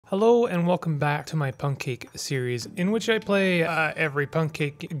Hello and welcome back to my Punkcake series, in which I play every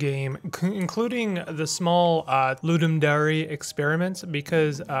Punkcake game, including the small Ludum Dare experiments,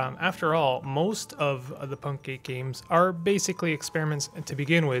 because after all, most of the Punkcake games are basically experiments to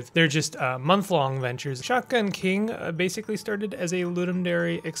begin with. They're just month-long ventures. Shotgun King basically started as a Ludum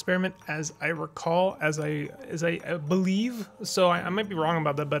Dare experiment, as I recall, as I believe. So I might be wrong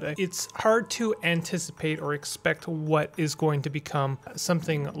about that, but it's hard to anticipate or expect what is going to become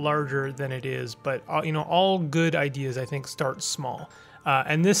something larger than it is, but all good ideas I think start small,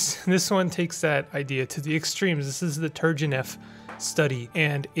 and this one takes that idea to the extremes. This is the Turgenev study,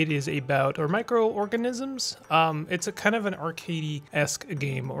 and it is about microorganisms. It's a kind of an arcade-esque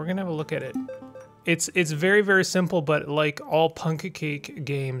game. We're gonna have a look at it. It's very, very simple, but like all Punkcake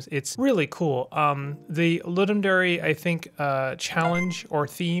games, it's really cool. The Ludum Dare, I think, challenge or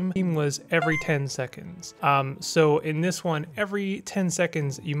theme was every 10 seconds. So in this one, every 10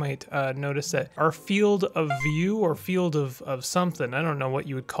 seconds, you might notice that our field of view or field of something, I don't know what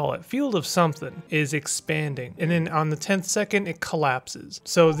you would call it, field of something is expanding. And then on the 10th second, it collapses.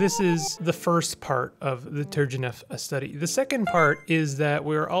 So this is the first part of the Turgenev study. The second part is that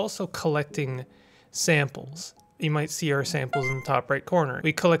we're also collecting samples. You might see our samples in the top right corner.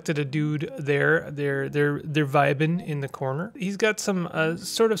 We collected a dude there. They're vibing in the corner. He's got some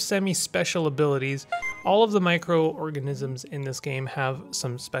sort of semi-special abilities. All of the microorganisms in this game have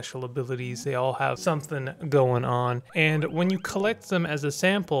some special abilities. They all have something going on. And when you collect them as a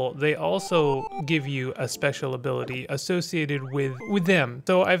sample, they also give you a special ability associated with them.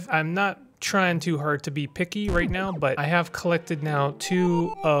 So I'm not trying too hard to be picky right now, but I have collected now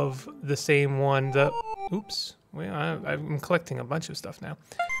 2 of the same one. Oops, well, I'm collecting a bunch of stuff now.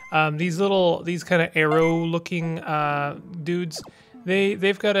 These kind of arrow-looking dudes,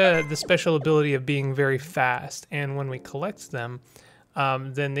 they've got the special ability of being very fast, and when we collect them,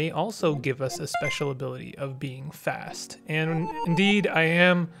 then they also give us a special ability of being fast. And indeed, I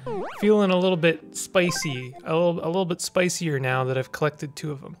am feeling a little bit spicy, a little bit spicier now that I've collected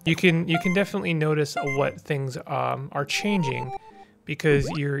 2 of them. You can definitely notice what things are changing, because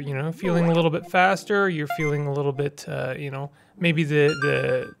you're feeling a little bit faster. You're feeling a little bit maybe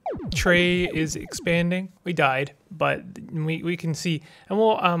the tray is expanding. We died, but we can see. And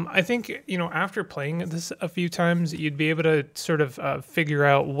well, I think, after playing this a few times, you'd be able to sort of figure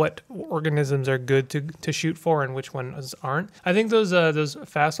out what organisms are good to shoot for and which ones aren't. I think those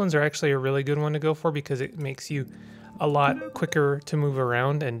fast ones are actually a really good one to go for, because it makes you a lot quicker to move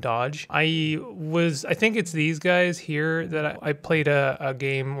around and dodge. I think it's these guys here that I played a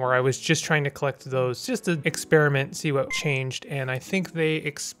game where I was just trying to collect those, just to experiment, see what changed, and I think they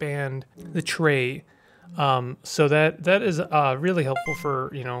expand the tray. So that is really helpful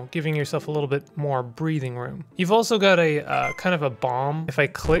for, giving yourself a little bit more breathing room. You've also got a kind of a bomb. If I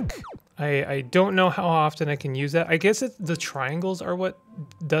click, I don't know how often I can use that. I guess the triangles are what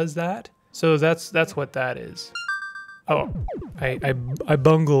does that. So that's what that is. Oh, I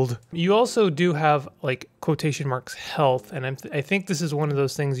bungled. You also do have, like, quotation marks health, and I think this is one of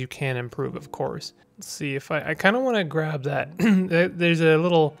those things you can improve, of course. Let's see if I kind of want to grab that. There's a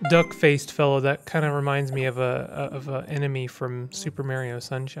little duck-faced fellow that kind of reminds me of a enemy from Super Mario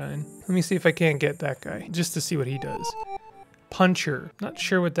Sunshine. Let me see if I can't get that guy, just to see what he does. Puncher, not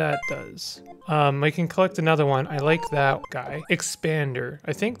sure what that does. I can collect another one. I like that guy. Expander.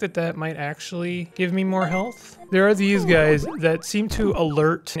 I think that might actually give me more health. There are these guys that seem to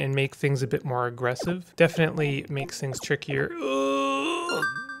alert and make things a bit more aggressive. Definitely makes things trickier. Oh,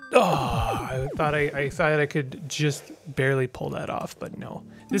 I thought I could just barely pull that off, but no.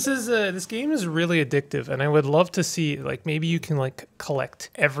 This game is really addictive, and I would love to see, like, maybe you can, like, collect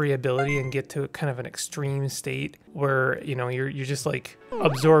every ability and get to kind of an extreme state where, you're just, like,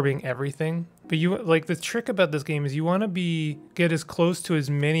 absorbing everything. But the trick about this game is you want to get as close to as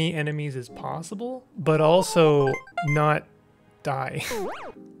many enemies as possible, but also not die.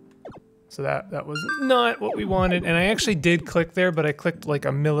 So that was not what we wanted, and I actually did click there, but I clicked like a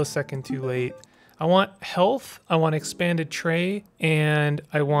millisecond too late. I want health, I want expanded tray, and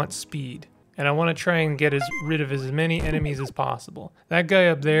I want speed. And I want to try and get rid of as many enemies as possible. That guy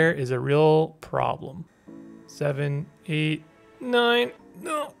up there is a real problem. 7, 8, 9,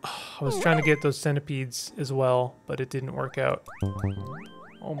 no. I was trying to get those centipedes as well, but it didn't work out.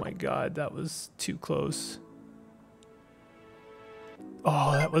 Oh my god, that was too close.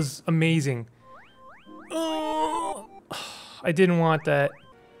 Oh, that was amazing. Oh, I didn't want that.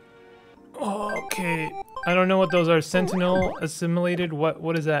 Oh, okay. I don't know what those are. Sentinel, assimilated,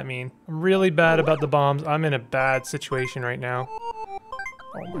 what does that mean? I'm really bad about the bombs. I'm in a bad situation right now.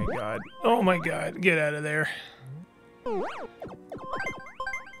 Oh my god. Oh my god, get out of there.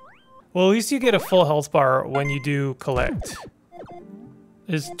 Well, at least you get a full health bar when you do collect.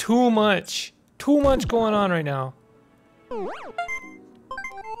 There's too much going on right now.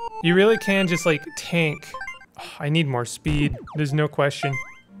 You really can just like tank. I need more speed. There's no question.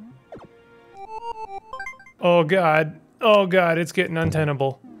 Oh god. Oh god, it's getting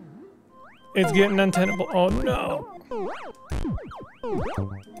untenable. It's getting untenable. Oh no.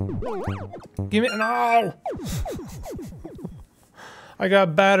 Give me, no! I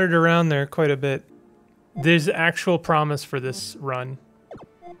got battered around there quite a bit. There's actual promise for this run.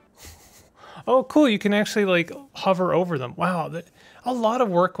 Oh, cool, you can actually like hover over them. Wow, a lot of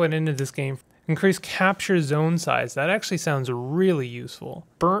work went into this game. Increase capture zone size. That actually sounds really useful.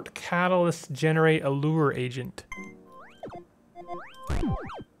 Burnt catalyst generate a lure agent.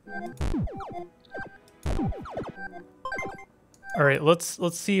 All right, let's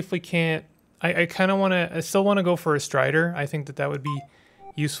see if we can't. I kind of want to. I still want to go for a strider. I think that would be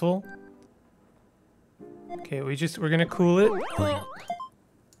useful. Okay, we're gonna cool it.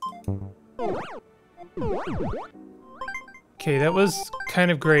 Okay, that was kind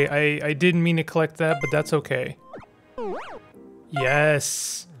of great. I didn't mean to collect that, but that's okay.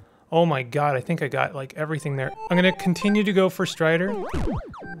 Yes. Oh my god, I think I got like everything there. I'm gonna continue to go for strider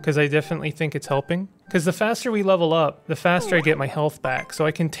because I definitely think it's helping. Because the faster we level up, the faster I get my health back, so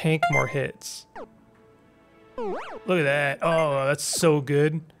I can tank more hits. Look at that. Oh, that's so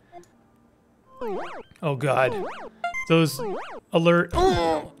good. Oh god. Those alert.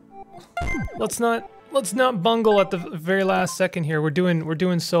 Oh! Let's not bungle at the very last second here. We're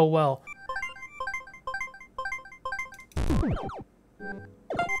doing so well.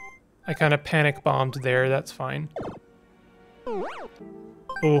 I kind of panic bombed there. That's fine.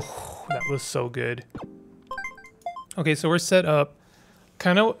 Oh, that was so good. Okay, so we're set up.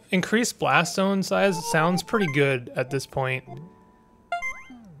 Kind of increased blast zone size sounds pretty good at this point.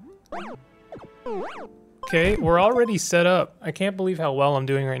 Okay, we're already set up. I can't believe how well I'm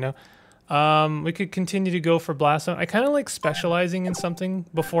doing right now. We could continue to go for blast zone. I kind of like specializing in something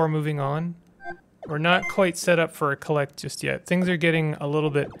before moving on. We're not quite set up for a collect just yet. Things are getting a little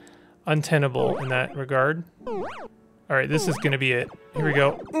bit untenable in that regard. All right, this is gonna be it. Here we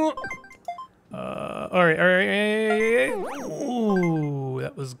go. All right. Ooh,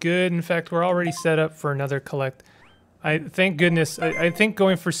 that was good. In fact, we're already set up for another collect. Thank goodness. I think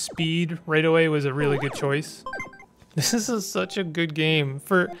going for speed right away was a really good choice. This is such a good game.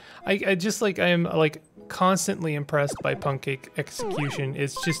 I am like constantly impressed by Punkcake execution.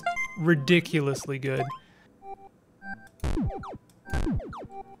 It's just ridiculously good.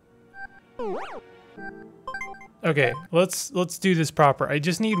 Okay, let's do this proper. I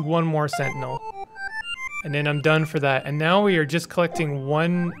just need one more sentinel. And then I'm done for that. And now we are just collecting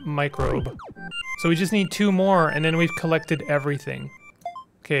one microbe. So we just need 2 more and then we've collected everything.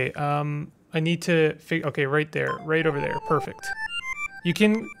 Okay, I need to okay, right there, right over there. Perfect. You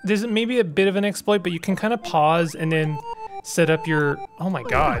can, there's maybe a bit of an exploit, but you can kind of pause and then set up your, oh my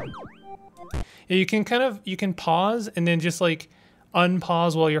god. Yeah, you can pause and then just like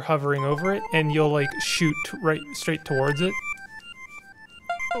unpause while you're hovering over it and you'll like shoot straight towards it.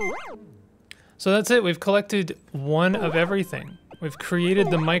 So that's it, we've collected 1 of everything. We've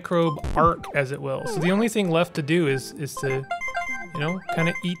created the microbe arc, as it will. So the only thing left to do is to, you know, kind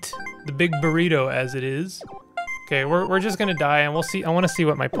of eat the big burrito as it is. Okay, we're just gonna die and we'll see. I want to see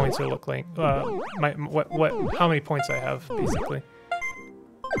what my points will look like. How many points I have, basically.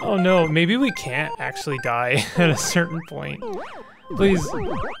 Oh no, maybe we can't actually die at a certain point. Please,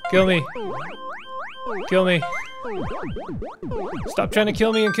 kill me. Kill me. Stop trying to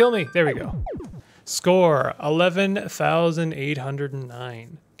kill me and kill me. There we go. Score,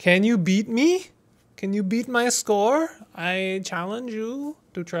 11,809. Can you beat me? Can you beat my score? I challenge you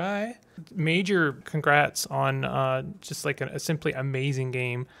to try. Major congrats on just like a simply amazing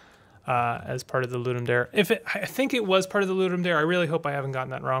game as part of the Ludum Dare. I think it was part of the Ludum Dare. I really hope I haven't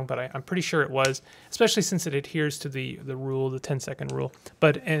gotten that wrong, but I'm pretty sure it was, especially since it adheres to the rule, the 10-second rule.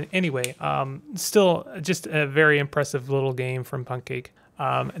 But anyway, still just a very impressive little game from Punkcake.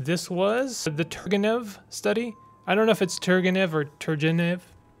 This was the Turgenev study. I don't know if it's Turgenev or Turgenev,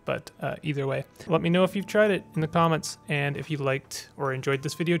 but either way. Let me know if you've tried it in the comments, and if you liked or enjoyed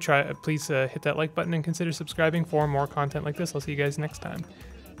this video, please hit that like button and consider subscribing for more content like this. I'll see you guys next time.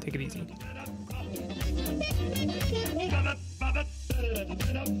 Take it easy.